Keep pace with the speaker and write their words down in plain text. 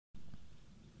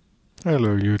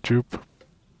Hello YouTube.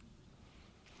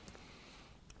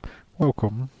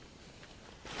 Welcome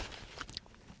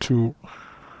to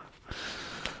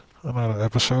another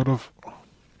episode of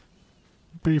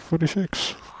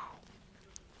B46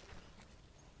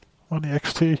 on the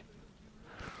XT.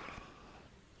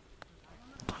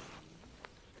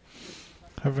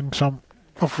 Having some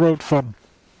off-road fun.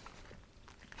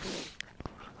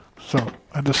 So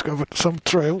I discovered some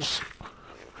trails.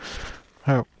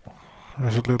 Oh,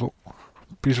 there's a little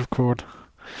piece of cord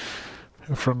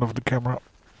in front of the camera.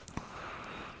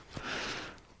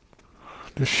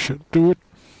 This should do it.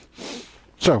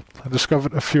 So I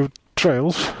discovered a few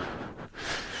trails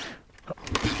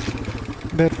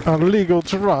that are legal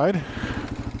to ride,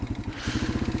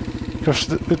 because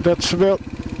that's a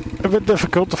bit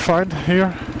difficult to find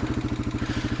here.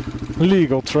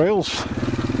 Legal trails.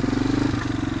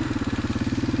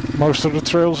 Most of the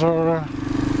trails are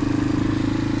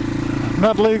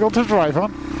not legal to drive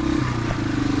on.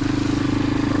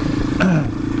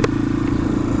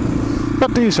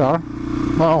 But these are.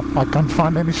 Well, I can't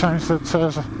find any signs that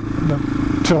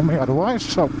tell me otherwise,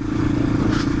 so.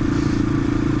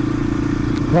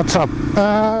 What's up?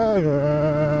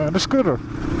 The scooter.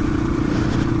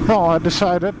 Well, I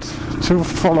decided to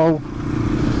follow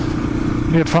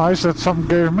the advice that some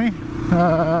gave me.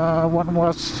 One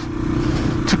was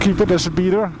to keep it as a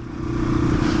beater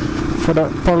for the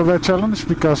Polar Bear Challenge,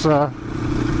 because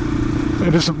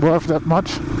it isn't worth that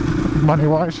much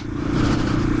money-wise.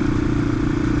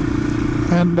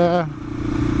 And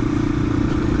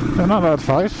another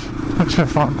advice, which I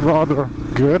found rather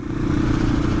good,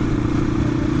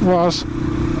 was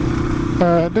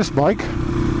this bike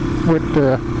with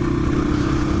the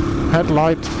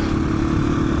headlight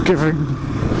giving,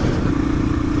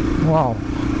 wow,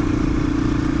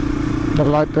 the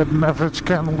light that an average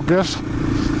can will guess.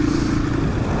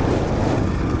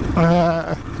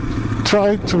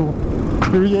 Try to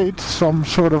create some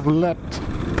sort of LED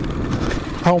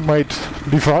homemade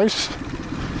device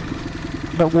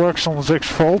that works on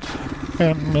 6 volt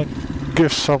and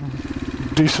gives some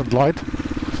decent light.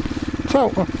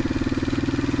 So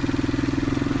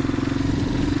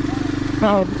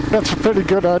now that's a pretty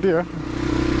good idea.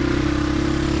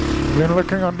 Been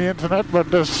looking on the internet, but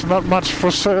there's not much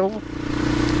for sale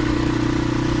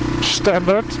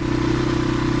standard.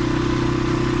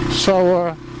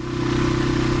 So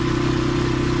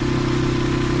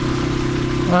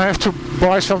I have to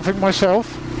buy something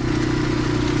myself.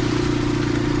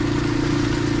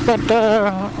 But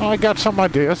I got some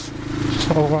ideas.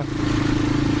 So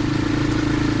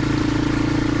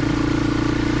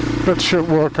that should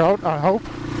work out, I hope.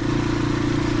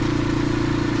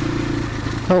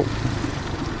 Oh,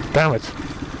 damn it.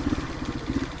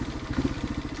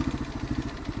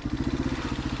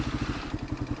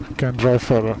 Can't drive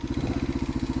further.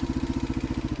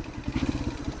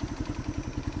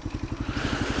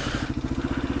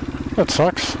 That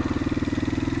sucks.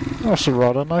 That's a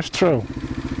rather nice trail.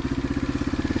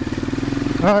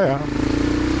 Oh yeah.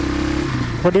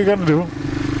 What are you gonna do?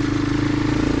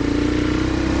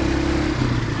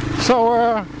 So,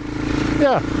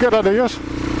 yeah, good ideas.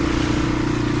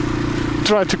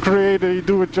 Try to create a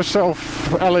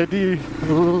do-it-yourself LED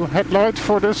headlight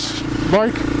for this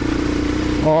bike,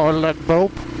 or LED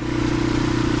bulb,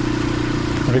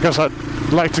 because I'd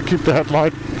like to keep the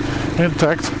headlight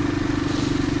intact,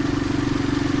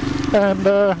 and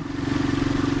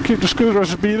keep the scooter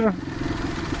as a beater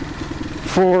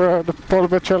for the Polar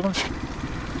Bear Challenge.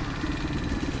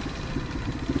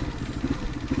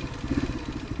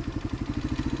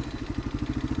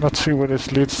 Let's see where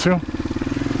this leads to.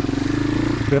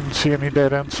 Didn't see any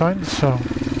dead end signs, so.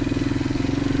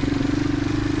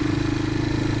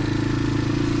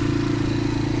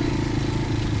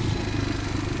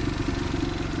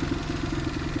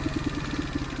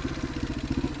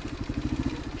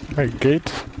 A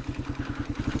gate.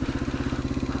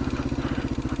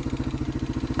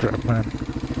 Crap, man.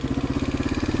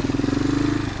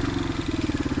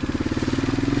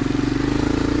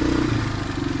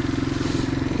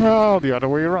 Well, the other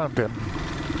way around then.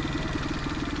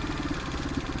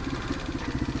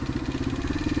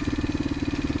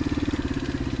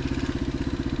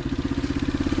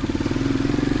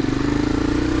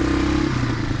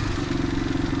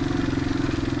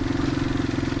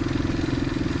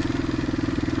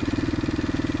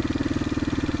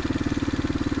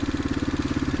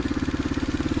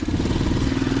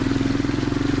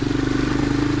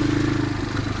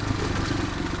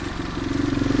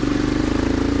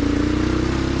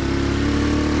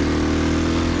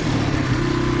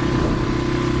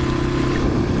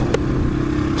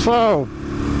 So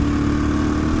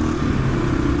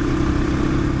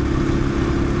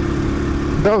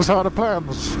those are the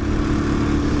plans.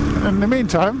 In the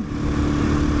meantime,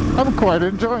 I'm quite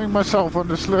enjoying myself on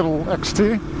this little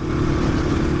XT.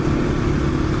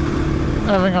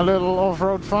 Having a little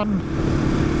off-road fun.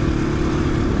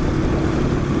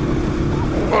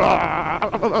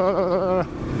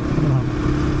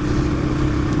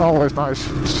 Always nice.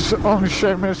 The only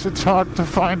shame is it's hard to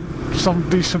find some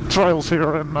decent trails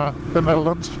here in the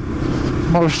Netherlands.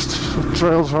 Most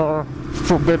trails are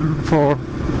forbidden for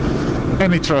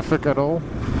any traffic at all,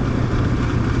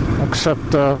 except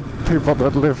people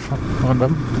that live on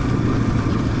them.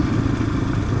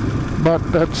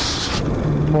 But that's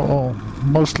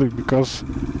mostly because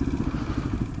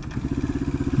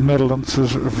Netherlands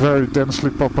is very densely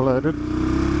populated.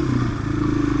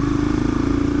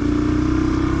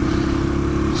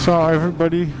 So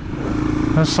everybody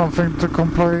has something to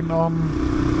complain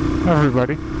on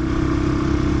everybody.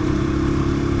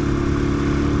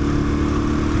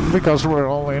 Because we're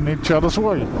all in each other's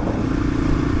way.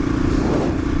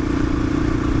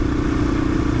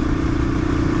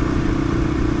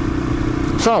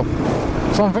 So,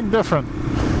 something different.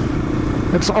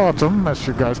 It's autumn, as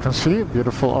you guys can see,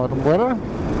 beautiful autumn weather.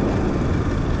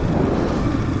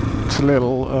 It's a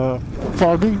little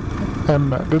foggy,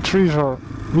 and the trees are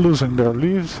losing their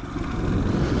leaves.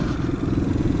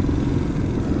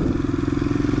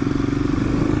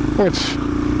 Which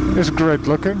is great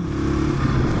looking.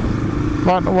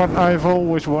 But what I've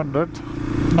always wondered,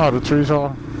 now the trees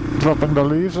are dropping the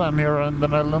leaves, and here in the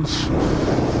Netherlands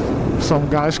some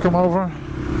guys come over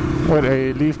with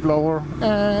a leaf blower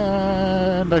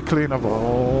and they clean up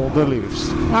all the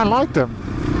leaves. I like them.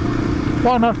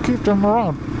 Why not keep them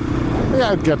around?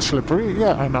 Yeah, it gets slippery,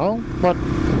 yeah, I know, but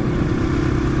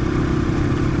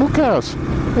who cares?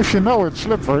 If you know it's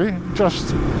slippery,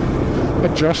 just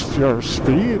adjust your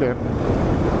speed and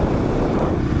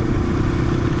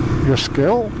your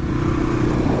skill.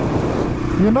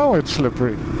 You know it's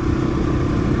slippery.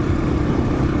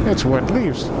 It's wet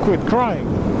leaves. Quit crying.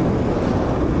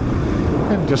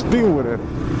 And just deal with it.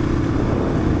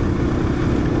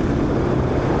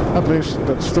 At least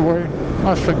that's the way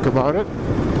I think about it.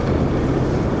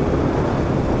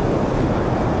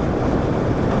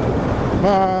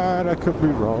 But I could be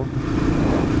wrong.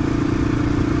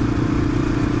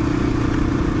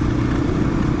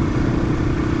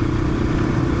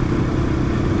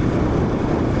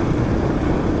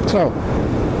 So,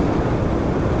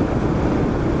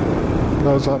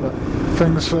 those are the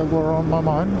things that were on my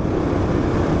mind.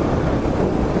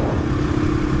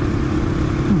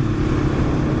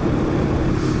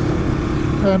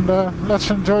 And let's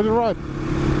enjoy the ride.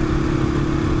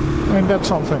 Ain't that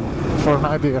something for an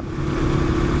idea?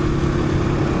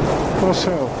 For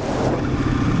sale.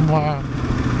 Wow.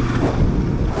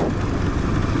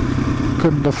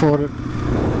 Couldn't afford it.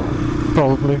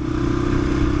 Probably.